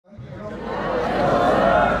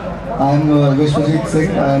I'm Vishwajeet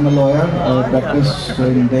Singh. I am a lawyer. I practice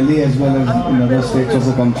in Delhi as well as in other states of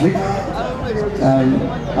the country. And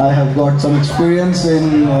I have got some experience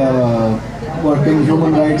in working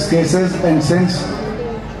human rights cases. And since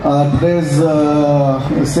today's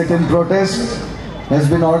sit-in protest has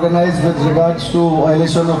been organized with regards to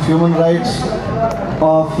violation of human rights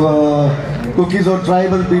of Kukis or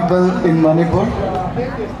tribal people in Manipur.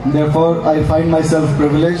 Therefore, I find myself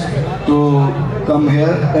privileged to come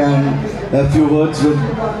here and have a few words with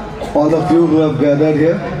all of you who have gathered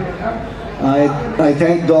here. I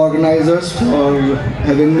thank the organizers for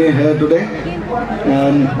having me here today,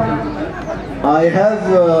 and I have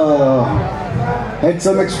had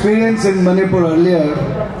some experience in Manipur earlier,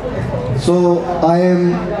 so I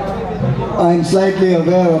am slightly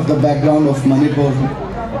aware of the background of Manipur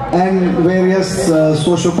and various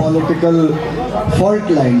socio-political fault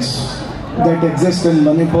lines that exist in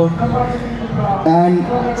Manipur. And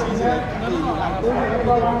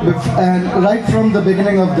right from the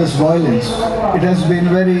beginning of this violence, it has been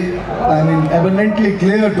very, abundantly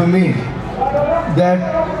clear to me that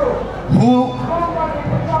who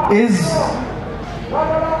is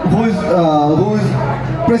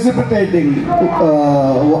precipitating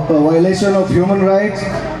violation of human rights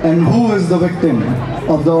and who is the victim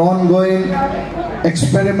of the ongoing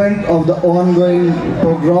experiment, of the ongoing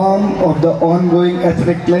pogrom, of the ongoing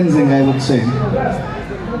ethnic cleansing, I would say.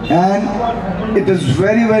 And it is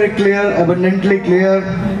very, very clear, abundantly clear,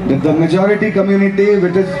 that the majority community,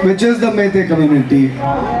 which is the Meitei community,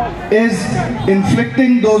 is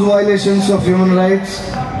inflicting those violations of human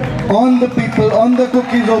rights on the people, on the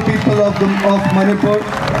Kukizo people of Manipur,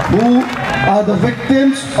 who are the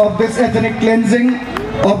victims of this ethnic cleansing,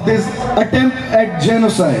 of this attempt at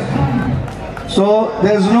genocide. So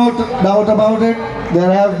there's no doubt about it.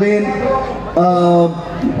 There have been,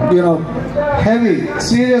 heavy,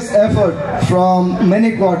 serious effort from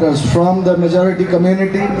many quarters, from the majority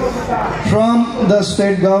community, from the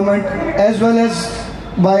state government, as well as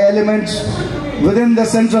by elements within the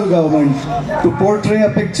central government, to portray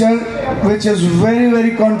a picture which is very,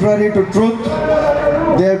 very contrary to truth.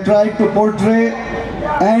 They have tried to portray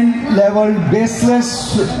and level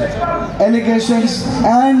baseless allegations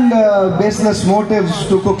and baseless motives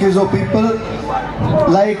to Kukizo people,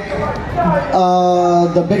 like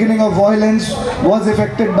the beginning of violence was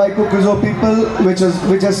effected by Kukizo people, which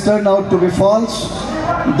has turned out to be false,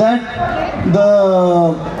 that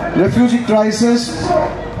the refugee crisis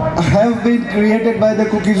have been created by the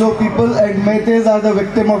Kukizo people and Meiteis are the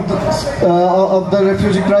victim of the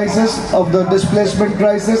refugee crisis, of the displacement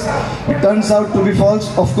crisis. It turns out to be false.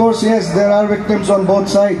 Of course, yes, there are victims on both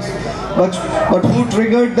sides. But who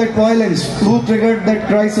triggered that violence? Who triggered that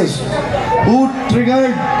crisis? Who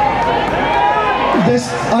triggered this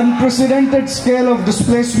unprecedented scale of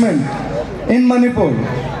displacement in Manipur?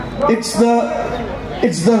 It's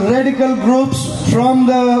the radical groups from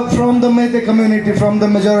the Meitei community, from the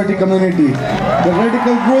majority community. The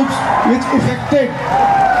radical groups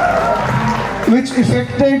which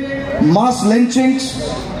effected mass lynchings,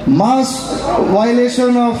 mass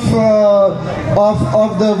violation of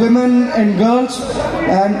the women and girls,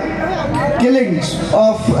 and killings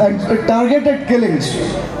and targeted killings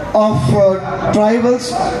of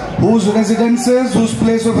tribals whose residences, whose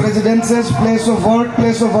place of residences, place of work,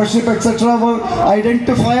 place of worship, etc. were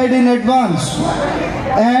identified in advance,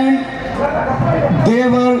 and they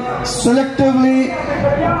were selectively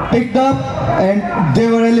picked up and they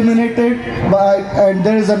were eliminated and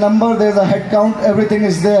there is a number, there is a head count, everything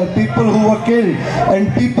is there. People who were killed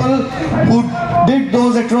and people who did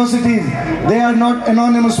those atrocities, they are not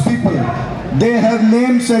anonymous people. They have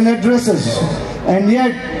names and addresses, and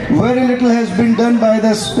yet very little has been done by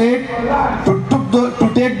the state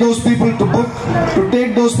to take those people to book, to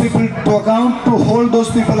take those people to account, to hold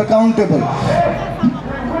those people accountable.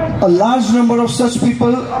 A large number of such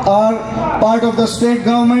people are part of the state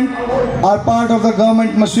government, are part of the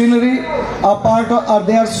government machinery,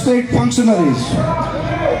 they are state functionaries.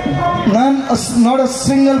 Not a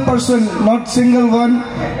single person, not single one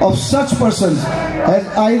of such persons has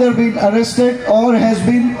either been arrested or has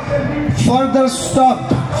been further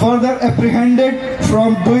stopped, further apprehended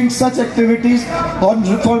from doing such activities or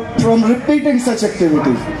from repeating such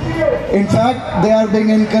activities. In fact, they are being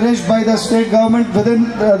encouraged by the state government, by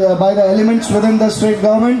the elements within the state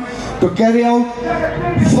government, to carry out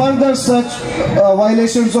further such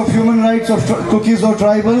violations of human rights of Kukis or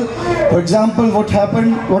tribal. For example, what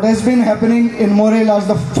has been happening in Moreh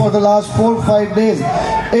for the last 4 or 5 days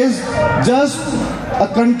is just a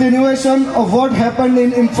continuation of what happened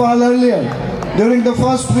in Imphal earlier. During the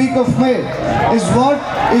first week of May, is what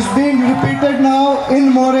is being repeated now now in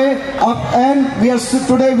More, and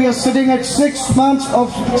today we are sitting at 6 months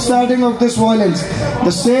of starting of this violence.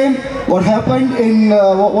 The same what happened in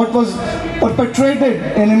what was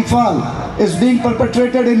perpetrated in Imphal is being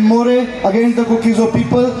perpetrated in More against the Kukizo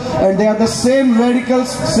people, and they are the same radicals,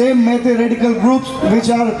 same Meitei radical groups which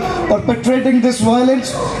are perpetrating this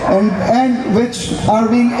violence and which are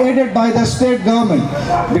being aided by the state government,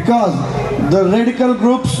 because the radical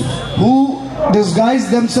groups who disguise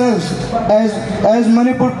themselves as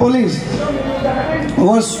Manipur police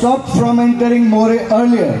were stopped from entering More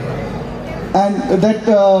earlier, and that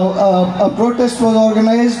a protest was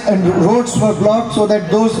organized and roads were blocked so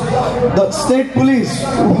that the state police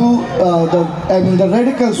the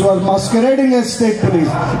radicals who are masquerading as state police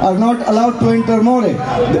are not allowed to enter More.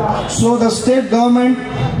 So the state government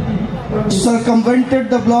circumvented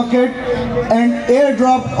the blockade and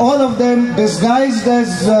airdropped all of them disguised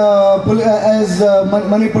as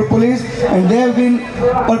Manipur police, and they have been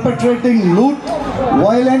perpetrating loot,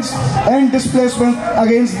 violence and displacement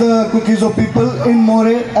against the Kukizo people in More.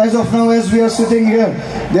 As of now, as we are sitting here,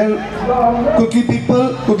 their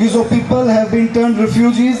Kukizo people have been turned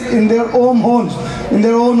refugees in their own homes,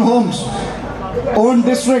 own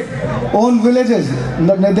district, own villages.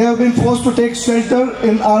 They have been forced to take shelter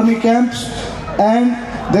in army camps, and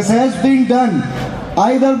this has been done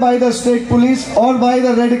either by the state police or by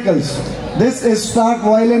the radicals. This is stark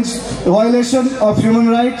violation of human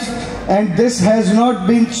rights, and this has not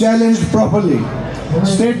been challenged properly.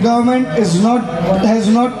 State government has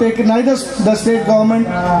not taken, neither the state government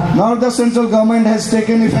nor the central government has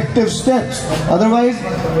taken effective steps. Otherwise,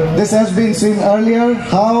 this has been seen earlier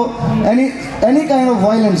how any kind of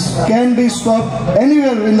violence can be stopped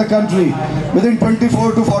anywhere in the country within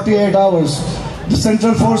 24 to 48 hours. The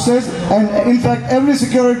central forces and in fact every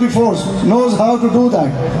security force knows how to do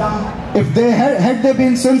that. If they had they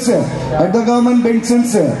been sincere, had the government been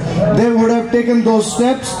sincere, they would have taken those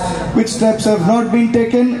steps, which steps have not been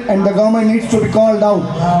taken, and the government needs to be called out.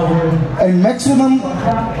 And maximum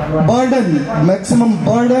burden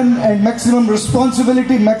and maximum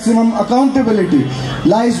responsibility, maximum accountability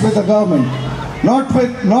lies with the government, not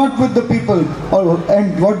with the people.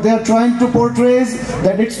 And what they are trying to portray is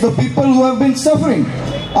that it's the people who have been suffering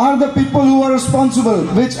are the people who are responsible,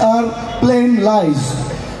 which are plain lies.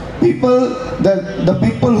 The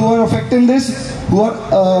people who are affecting this, who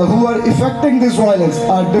are effecting this violence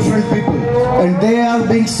are different people, and they are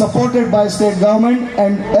being supported by state government,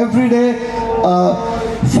 and every day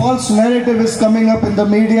false narrative is coming up in the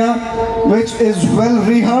media which is well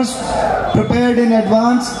rehearsed, prepared in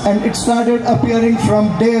advance, and it started appearing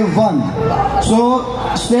from day one. So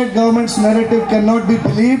state government's narrative cannot be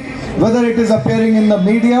believed, whether it is appearing in the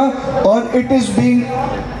media or it is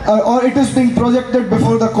being projected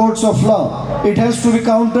before the courts of law. It has to be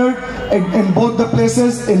countered in both the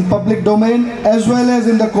places, in public domain as well as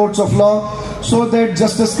in the courts of law, so that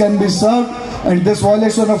justice can be served and this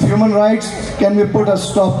violation of human rights can be put a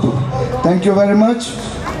stop to. Thank you very much.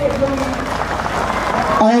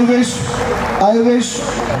 I wish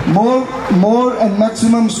more and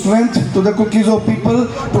maximum strength to the Kukizo people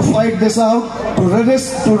to fight this out, to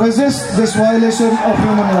resist this violation of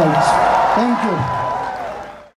human rights. Thank you.